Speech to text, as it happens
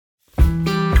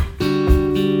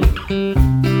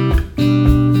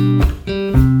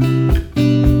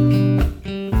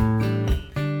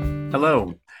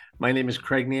My name is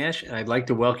Craig Nash, and I'd like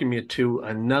to welcome you to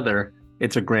another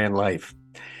It's a Grand Life.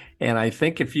 And I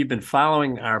think if you've been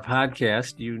following our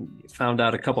podcast, you found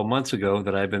out a couple months ago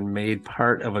that I've been made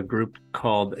part of a group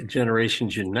called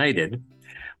Generations United,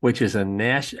 which is a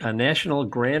national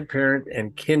grandparent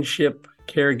and kinship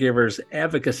caregivers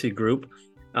advocacy group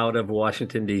out of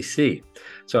Washington, D.C.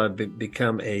 So I've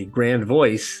become a grand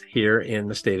voice here in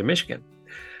the state of Michigan.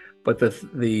 But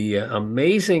the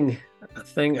amazing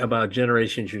thing about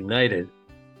Generations United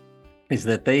is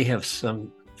that they have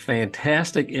some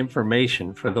fantastic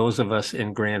information for those of us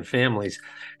in grand families.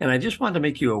 And I just wanted to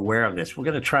make you aware of this. We're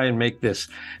going to try and make this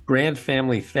grand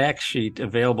family fact sheet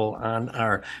available on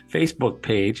our Facebook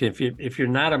page. If you're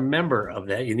not a member of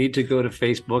that, you need to go to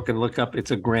Facebook and look up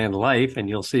It's a Grand Life, and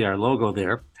you'll see our logo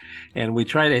there. And we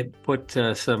try to put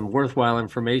some worthwhile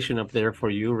information up there for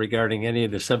you regarding any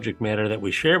of the subject matter that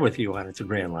we share with you on It's a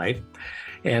Grand Life.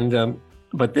 And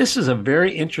but this is a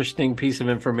very interesting piece of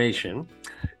information,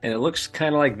 and it looks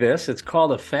kind of like this. It's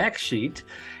called a fact sheet,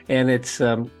 and it's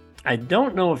I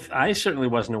don't know if I certainly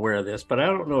wasn't aware of this, but I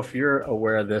don't know if you're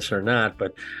aware of this or not,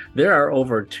 but there are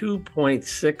over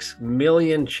 2.6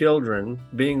 million children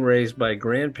being raised by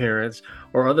grandparents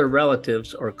or other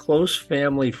relatives or close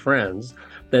family friends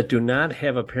that do not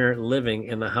have a parent living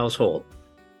in the household.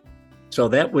 So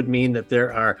that would mean that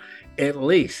there are at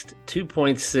least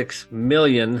 2.6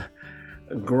 million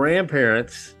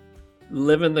grandparents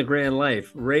living the grand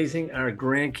life, raising our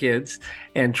grandkids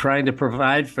and trying to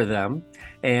provide for them.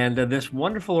 And this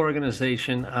wonderful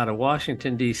organization out of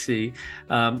Washington, D.C.,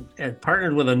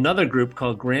 partnered with another group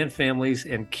called Grand Families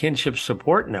and Kinship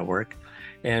Support Network.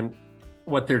 And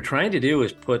what they're trying to do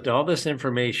is put all this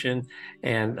information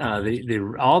and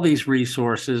all these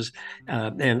resources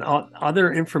and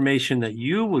other information that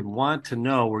you would want to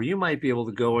know, where you might be able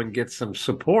to go and get some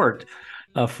support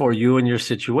for you and your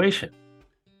situation.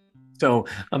 So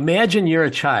imagine you're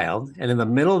a child, and in the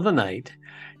middle of the night,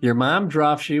 your mom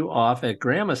drops you off at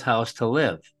grandma's house to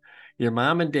live. Your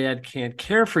mom and dad can't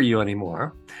care for you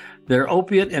anymore. Their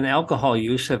opiate and alcohol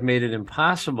use have made it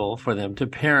impossible for them to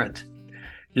parent.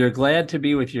 You're glad to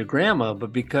be with your grandma,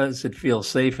 but because it feels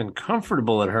safe and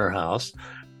comfortable at her house,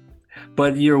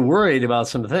 but you're worried about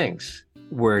some things.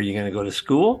 Where are you going to go to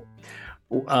school?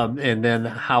 And then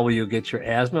how will you get your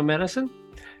asthma medicine?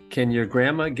 Can your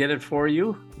grandma get it for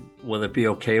you? Will it be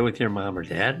okay with your mom or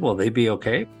dad? Will they be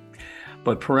okay?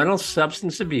 But parental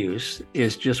substance abuse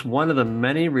is just one of the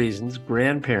many reasons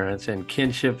grandparents and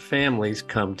kinship families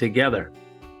come together.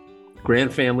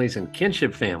 Grand families and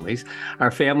kinship families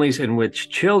are families in which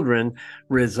children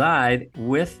reside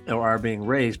with or are being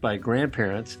raised by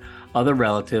grandparents, other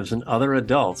relatives, and other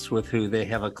adults with who they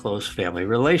have a close family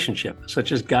relationship,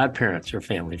 such as godparents or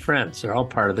family friends. They're all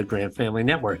part of the grand family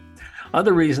network.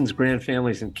 Other reasons grand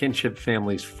families and kinship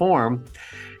families form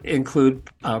include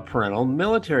parental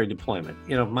military deployment.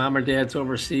 You know, if mom or dad's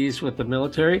overseas with the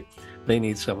military, they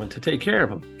need someone to take care of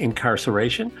them.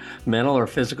 Incarceration, mental or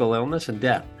physical illness, and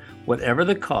death. Whatever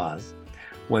the cause,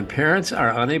 when parents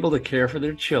are unable to care for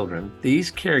their children,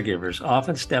 these caregivers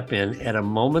often step in at a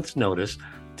moment's notice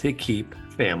to keep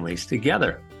families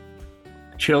together.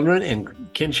 Children and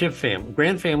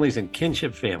grand families and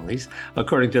kinship families,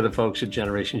 according to the folks at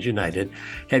Generations United,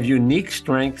 have unique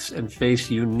strengths and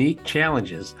face unique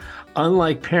challenges.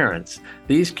 Unlike parents,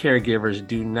 these caregivers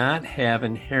do not have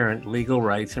inherent legal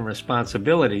rights and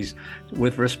responsibilities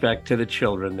with respect to the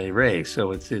children they raise.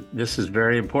 So this is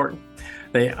very important.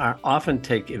 They often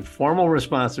take informal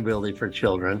responsibility for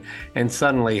children and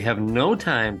suddenly have no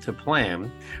time to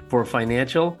plan for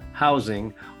financial,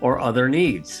 housing, or other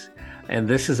needs. And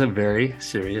this is a very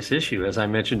serious issue. As I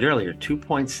mentioned earlier,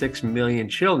 2.6 million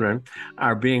children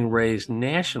are being raised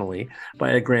nationally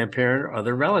by a grandparent or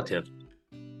other relative.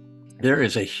 There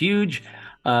is a huge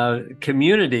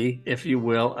community, if you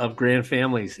will, of grand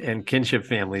families and kinship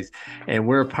families, and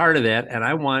we're a part of that. And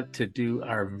I want to do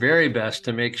our very best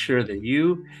to make sure that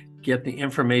you get the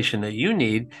information that you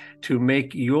need to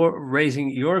make your raising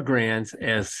your grands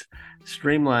as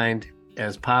streamlined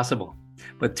as possible.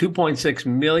 But 2.6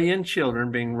 million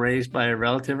children being raised by a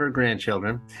relative or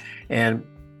grandchildren, and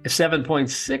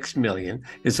 7.6 million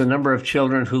is the number of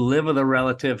children who live with a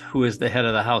relative who is the head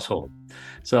of the household.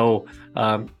 So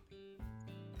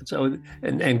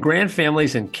grand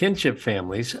families and kinship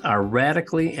families are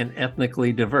radically and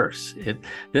ethnically diverse.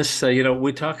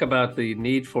 We talk about the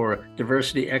need for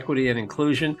diversity, equity, and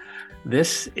inclusion.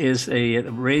 This is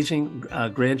raising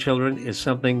grandchildren is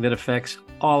something that affects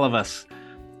all of us,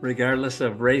 regardless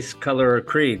of race, color, or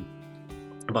creed.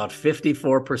 About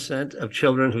 54% of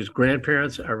children whose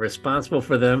grandparents are responsible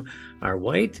for them are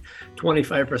white,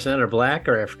 25% are Black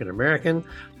or African American,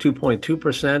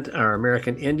 2.2% are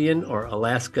American Indian or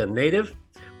Alaska Native,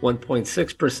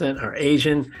 1.6% are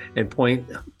Asian, and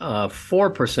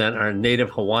 0.4% are Native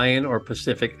Hawaiian or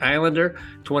Pacific Islander,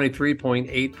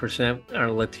 23.8%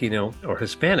 are Latino or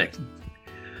Hispanic.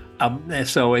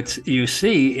 So it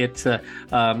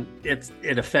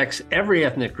affects every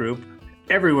ethnic group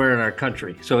everywhere in our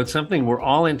country. So it's something we're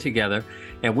all in together,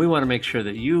 and we want to make sure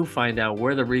that you find out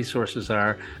where the resources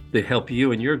are that help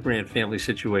you in your grand family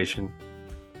situation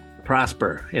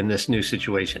prosper in this new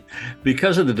situation.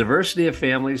 Because of the diversity of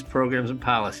families, programs, and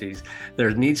policies,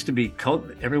 everyone needs to be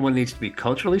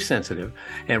culturally sensitive,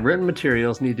 and written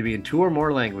materials need to be in 2 or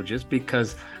more languages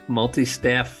because a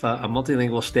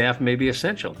multilingual staff may be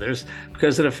essential.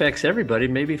 Because it affects everybody,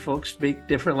 maybe folks speak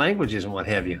different languages and what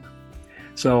have you.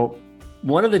 So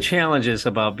one of the challenges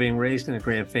about being raised in a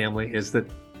grand family is that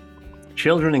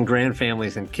children in grand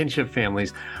families and kinship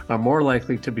families are more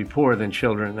likely to be poor than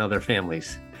children in other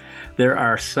families. There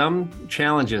are some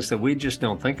challenges that we just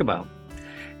don't think about.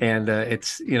 And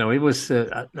it was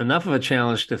enough of a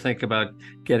challenge to think about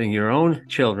getting your own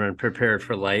children prepared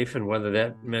for life, and whether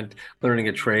that meant learning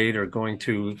a trade or going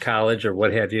to college or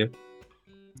what have you,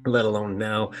 let alone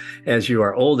now, as you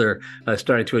are older,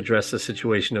 starting to address the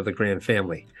situation of the grand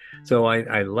family. So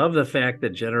I love the fact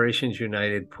that Generations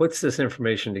United puts this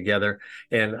information together,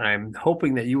 and I'm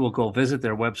hoping that you will go visit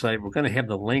their website. We're going to have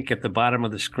the link at the bottom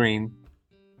of the screen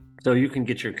so you can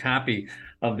get your copy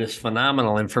of this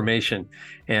phenomenal information.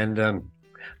 And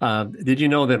did you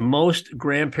know that most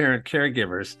grandparent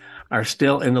caregivers are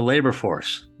still in the labor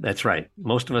force? That's right.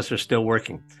 Most of us are still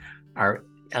working. Our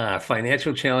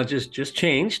financial challenges just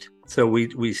changed, so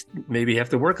we maybe have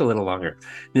to work a little longer.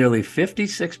 Nearly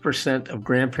 56% of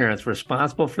grandparents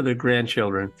responsible for their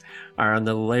grandchildren are on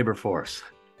the labor force.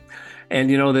 And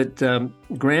you know that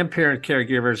grandparent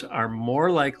caregivers are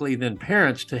more likely than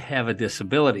parents to have a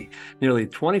disability. Nearly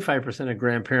 25% of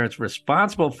grandparents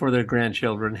responsible for their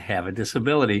grandchildren have a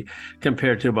disability,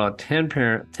 compared to about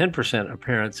 10% of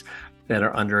parents that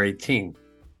are under 18.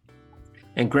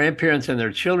 And grandparents and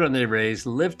their children they raise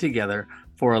live together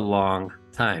for a long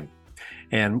time.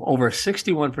 And over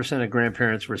 61% of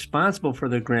grandparents responsible for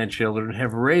their grandchildren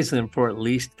have raised them for at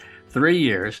least 3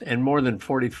 years, and more than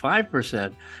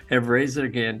 45% have raised their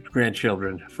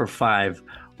grandchildren for 5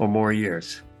 or more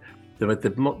years. But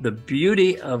the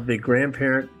beauty of the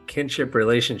grandparent kinship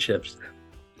relationships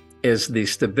is the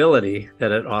stability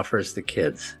that it offers the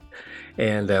kids.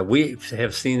 And we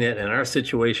have seen it in our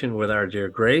situation with our dear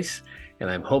Grace, and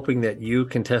I'm hoping that you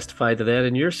can testify to that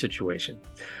in your situation.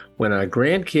 When our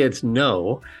grandkids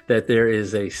know that there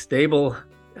is a stable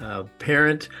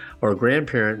parent or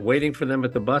grandparent waiting for them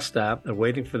at the bus stop or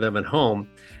waiting for them at home,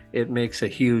 it makes a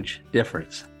huge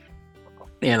difference.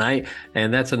 And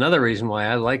that's another reason why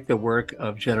I like the work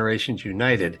of Generations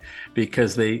United,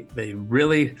 because they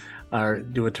really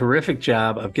do a terrific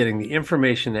job of getting the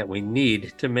information that we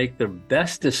need to make the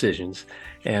best decisions.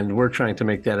 And we're trying to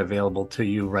make that available to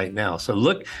you right now. So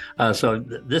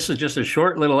this is just a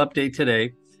short little update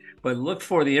today, but look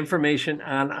for the information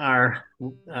on our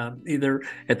either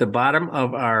at the bottom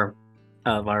of our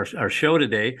show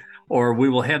today, or we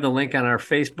will have the link on our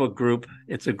Facebook group.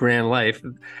 It's a Grand Life,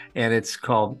 and it's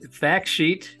called Fact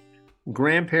Sheet: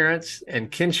 Grandparents and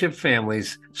Kinship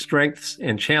Families, Strengths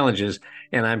and Challenges.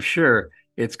 And I'm sure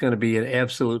it's going to be an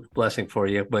absolute blessing for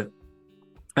you. But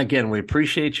again, we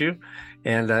appreciate you.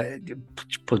 And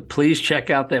please check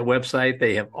out that website.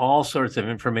 They have all sorts of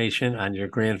information on your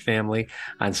grand family,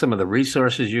 on some of the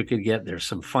resources you could get. There's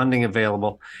some funding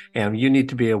available, and you need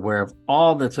to be aware of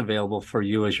all that's available for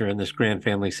you as you're in this grand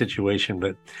family situation.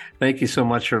 But thank you so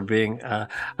much for being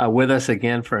with us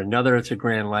again for another It's a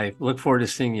Grand Life. Look forward to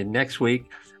seeing you next week,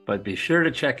 but be sure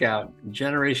to check out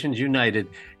Generations United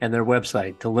and their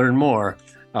website to learn more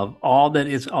of all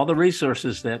the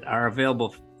resources that are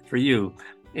available for you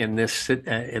in this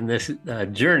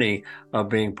journey of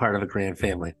being part of a grand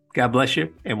family. God bless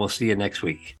you, and we'll see you next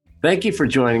week. Thank you for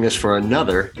joining us for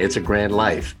another It's a Grand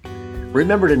Life.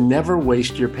 Remember to never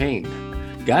waste your pain.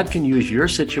 God can use your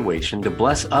situation to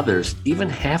bless others even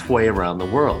halfway around the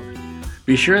world.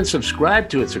 Be sure and subscribe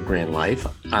to It's a Grand Life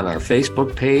on our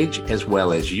Facebook page, as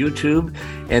well as YouTube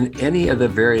and any of the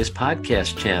various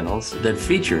podcast channels that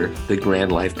feature the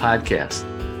Grand Life podcast.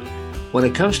 When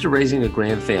it comes to raising a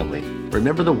grand family,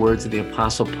 remember the words of the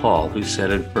Apostle Paul, who said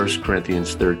in 1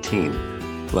 Corinthians 13,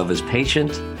 "Love is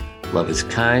patient, love is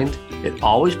kind, it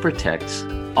always protects,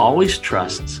 always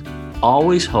trusts,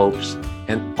 always hopes,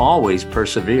 and always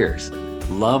perseveres.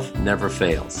 Love never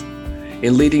fails."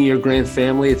 In leading your grand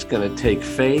family, it's going to take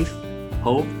faith,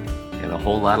 hope, and a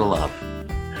whole lot of love.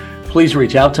 Please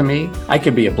reach out to me. I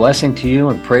can be a blessing to you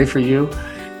and pray for you,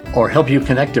 or help you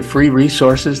connect to free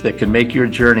resources that can make your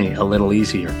journey a little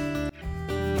easier.